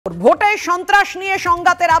ভোটে সন্ত্রাস নিয়ে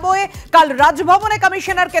সংঘাতের আবহে কাল রাজভবনে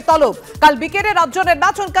কমিশনারকে তলব। কাল বিকেলে রাজ্য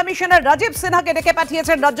নির্বাচন কমিশনার রাজীব সিনহাকে ডেকে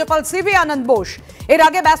পাঠিয়েছেন রাজ্যপাল সিভি আনন্দ বোস। এর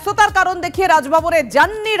আগে ব্যস্ততার কারণ দেখিয়ে রাজভবনে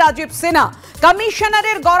যাননি রাজীব সিনহা।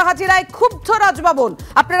 কমিশনারের গড়হাজিরায় ক্ষুব্ধ রাজভবন।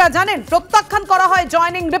 আপনারা জানেন, প্রত্যাখ্যান করা হয়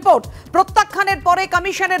জয়েনিং রিপোর্ট। প্রত্যাখ্যানের পরে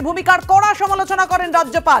কমিশনের ভূমিকার কড়া সমালোচনা করেন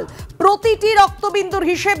রাজ্যপাল। প্রতিটি রক্তবিন্দুর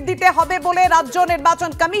হিসেব দিতে হবে বলে রাজ্য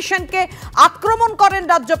নির্বাচন কমিশনকে আক্রমণ করেন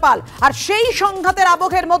রাজ্যপাল। আর সেই সংঘাতের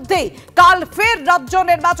আবহের মধ্যেই কাল ফের রাজ্য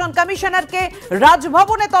নির্বাচন কমিশনারকে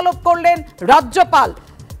রাজভবনে তলব করলেন রাজ্যপাল।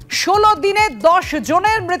 16 দিনে 10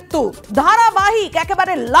 জনের মৃত্যু, ধারাবাহিক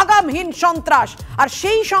একেবারে লাগামহীন সন্ত্রাস। আর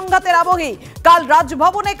সেই সংঘাতের আবহেই কাল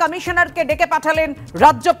রাজভবনে কমিশনারকে ডেকে পাঠালেন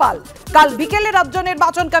রাজ্যপাল। কাল বিকেলে রাজ্য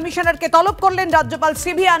নির্বাচন কমিশনারকে তলব করলেন রাজ্যপাল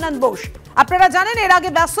সিভি আনন্দ বোস। আপনারা জানেন, এর আগে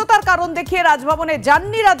ব্যস্ততার কারণ দেখিয়ে রাজভবনে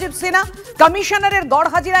যাননি রাজীব সিনহা। কমিশনারের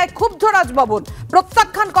গড়হাজিরায় ক্ষুব্ধ রাজভবন।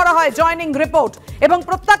 প্রত্যাখ্যান করা হয় জয়েনিং রিপোর্ট এবং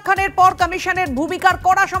প্রত্যাখ্যানের পর কমিশনের ভূমিকার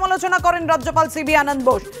কড়া সমালোচনা করেন রাজ্যপাল সিভি আনন্দ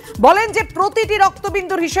বোস। বলেন যে প্রতিটি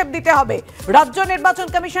রক্তবিন্দুর হিসেব দিতে হবে। রাজ্য নির্বাচন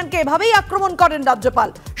কমিশনকে এভাবেই আক্রমণ করেন রাজ্যপাল।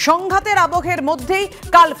 সংঘাতের আবহের মধ্যেই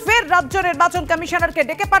কাল ফের রাজ্য নির্বাচন কমিশনারকে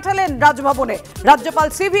ডেকে পাঠালেন রাজভবনে রাজ্যপাল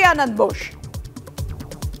সিভি আনন্দ বোস।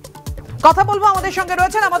 কথা বলবো, আমাদের সঙ্গে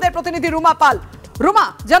রয়েছেন আমাদের প্রতিনিধি রুমা পাল। রুমা,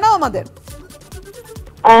 জানাও আমাদের।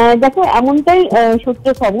 দেখো, এমনটাই সূত্র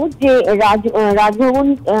খবর যে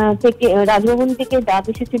রাজভবন থেকে ডাক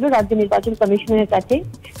এসেছিল রাজ্য নির্বাচন কমিশনের কাছে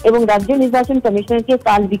এবং রাজ্য নির্বাচন কমিশনারকে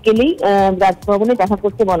কাল বিকেলেই রাজভবনে দেখা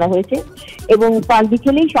করতে বলা হয়েছে এবং কাল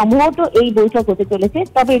বিকেলেই সম্ভবত এই বৈঠক হতে চলেছে।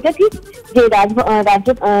 তবে এটা ঠিক যে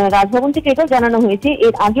রাজভবন থেকে এটাও জানানো হয়েছে,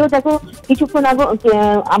 এর আগেও দেখো কিছুক্ষণ আগে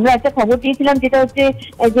আমরা একটা খবর দিয়েছিলাম, যেটা হচ্ছে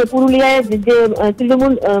যে পুরুলিয়ায় যে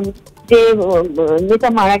তৃণমূল যে নেতা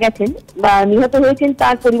মারা গেছেন বা নিহত হয়েছেন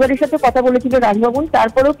তার পরিবারের সাথে কথা বলেছিল রাজভবন।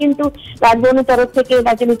 তারপরেও কিন্তু রাজভবনের তরফ থেকে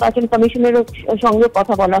রাজ্য নির্বাচন কমিশনের সঙ্গে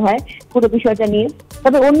কথা বলা হয় পুরো বিষয়টা নিয়ে।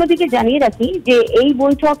 তবে অন্যদিকে জানিয়ে রাখি যে এই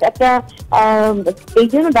বৈঠক একটা এই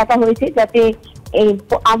জন্য ডাকা হয়েছে যাতে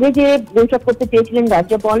আগে যে বৈঠক করতে চেয়েছিলেন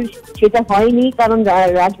রাজ্যপাল সেটা হয়নি, কারণ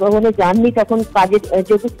রাজভবনে যাননি, তখন কাজের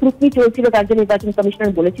যেহেতু স্ক্রুটনি চলছিল রাজ্য নির্বাচন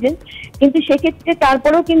কমিশনার বলেছিলেন। কিন্তু সেক্ষেত্রে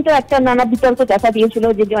তারপরেও কিন্তু একটা নানা বিতর্ক দেখা দিয়েছিল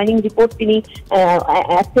যে জয়েনিং রিপোর্ট তিনি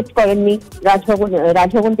অ্যাকসেপ্ট করেননি,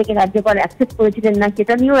 রাজভবন থেকে রাজ্যপাল অ্যাকসেপ্ট করেছিলেন না,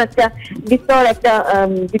 সেটা নিয়েও একটা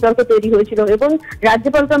বিতর্ক তৈরি হয়েছিল। এবং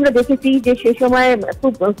রাজ্যপালকে আমরা দেখেছি যে সে সময়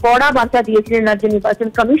খুব কড়া বার্তা দিয়েছিলেন রাজ্য নির্বাচন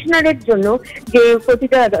কমিশনারের জন্য যে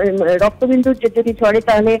প্রতিটা রক্তবিন্দু যদি ঝরে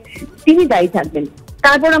তাহলে তিনি দায়ী থাকবেন।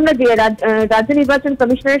 তারপর আমরা রাজ্য নির্বাচন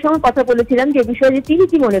কমিশনারের সঙ্গে কথা বলেছিলাম যে বিষয়ে যে তিনি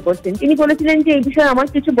কি মনে করছেন। তিনি বলেছিলেন যে এই বিষয়ে আমার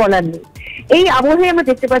কিছু বলার নেই। এই আবহে আমরা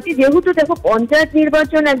দেখতে পাচ্ছি, যেহেতু দেখো পঞ্চায়েত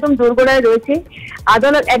নির্বাচন একদম দোরগোড়ায় রয়েছে,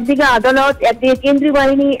 একদিকে আদালত, একদিকে কেন্দ্রীয়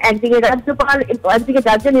বাহিনী, একদিকে রাজ্যপাল, একদিকে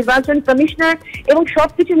রাজ্য নির্বাচন কমিশনার, এবং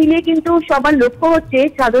সবকিছু মিলিয়ে কিন্তু সবার লক্ষ্য হচ্ছে,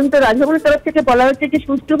 সাধারণত রাজভবনের তরফ থেকে বলা হচ্ছে যে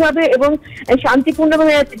সুষ্ঠুভাবে এবং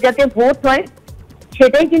শান্তিপূর্ণভাবে যাতে ভোট হয়,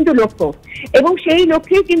 সেটাই কিন্তু লক্ষ্য। এবং সেই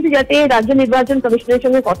লক্ষ্যেই কিন্তু যাতে রাজ্য নির্বাচন কমিশনের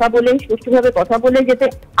সঙ্গে কথা বলে সুষ্ঠুভাবে কথা বলে যাতে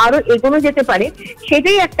আরো এগোনো যেতে পারে,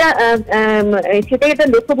 সেটাই একটা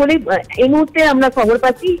লক্ষ্য বলেই এই মুহূর্তে আমরা খবর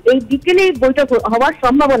পাচ্ছি। এই বিকেলে বৈঠক হওয়ার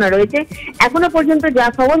সম্ভাবনা রয়েছে, এখনো পর্যন্ত যা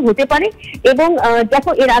খবর হতে পারে। এবং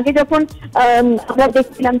দেখো, এর আগে যখন আমরা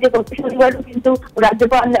দেখছিলাম যে গত শনিবারও কিন্তু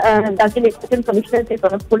রাজ্যপাল রাজ্য নির্বাচন কমিশনারকে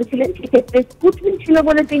তলব করেছিলেন, সেক্ষেত্রে স্কুটনি ছিল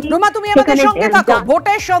বলে তিনি। তুমি আমাদের সঙ্গে থাকো।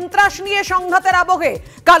 ভোটে সন্ত্রাস নিয়ে সংঘাতের আবহে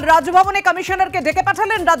কাল রাজভবনে কমিশনারকে ডেকে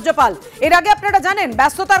পাঠালেন রাজ্যপাল। এর আগে আপনারা জানেন,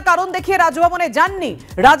 ব্যস্ততার কারণ দেখিয়ে রাজভবনে যাননি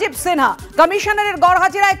রাজীব সিনহা। কমিশনারের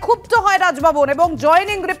গড়হাজিরায় ক্ষুব্ধ হয় রাজভবন এবং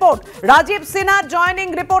জয়েনিং রিপোর্ট, রাজীব সিনহার জয়েনিং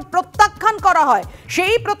রিপোর্ট প্রত্যাখ্যান করা হয়।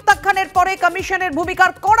 সেই প্রত্যাখ্যানের পরে কমিশনের ভূমিকার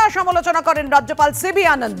কড়া সমালোচনা করেন রাজ্যপাল সিভি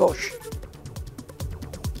আনন্দ বোস।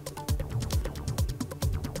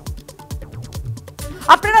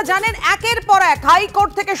 আপনারা জানেন, একের পর এক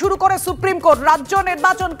হাইকোর্ট থেকে শুরু করে সুপ্রিম কোর্ট, রাজ্য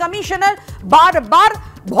নির্বাচন কমিশনার বারবার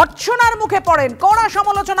ভৎসনার মুখে পড়েন। কড়া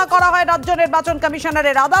সমালোচনা করা হয় রাজ্য নির্বাচন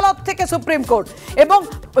কমিশনারের। আদালত থেকে সুপ্রিম কোর্ট এবং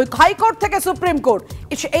হাইকোর্ট থেকে সুপ্রিম কোর্ট।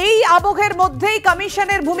 এই আবহের মধ্যেই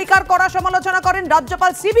কমিশনের ভূমিকার কড়া সমালোচনা করেন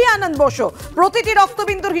রাজ্যপাল সিভি আনন্দ বোস। প্রতিটি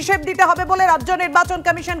রক্তবিন্দুর হিসেব দিতে হবে বলে রাজ্য নির্বাচন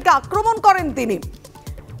কমিশনকে আক্রমণ করেন তিনি।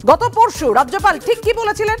 গত পরশু রাজ্যপাল ঠিক কি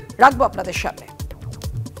বলেছিলেন রাখবো আপনাদের সামনে।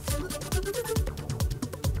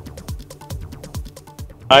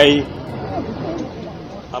 I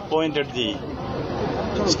appointed the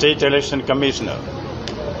State Election Commissioner,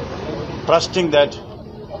 trusting that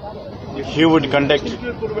he would conduct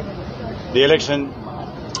the election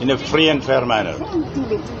in a free and fair manner.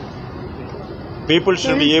 People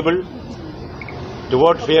should be able to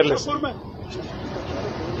vote fearlessly.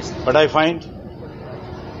 But I find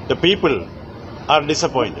the people are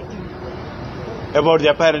disappointed about the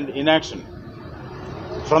apparent inaction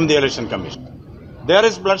from the Election Commission. There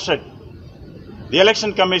is bloodshed. The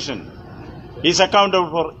Election Commission is accountable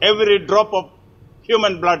for every drop of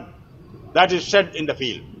human blood that is shed in the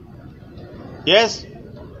field. Yes,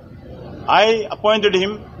 I appointed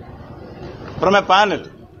him from a panel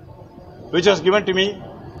which was given to me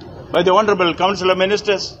by the Honorable Council of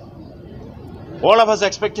Ministers. All of us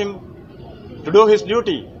expect him to do his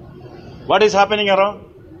duty. What is happening around?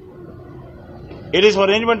 It is for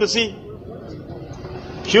anyone to see.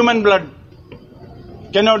 Human blood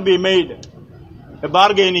cannot be made a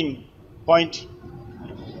bargaining point.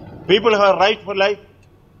 People have a right for life.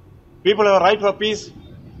 People have a right for peace.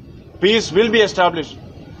 Peace will be established.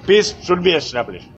 Peace should be established.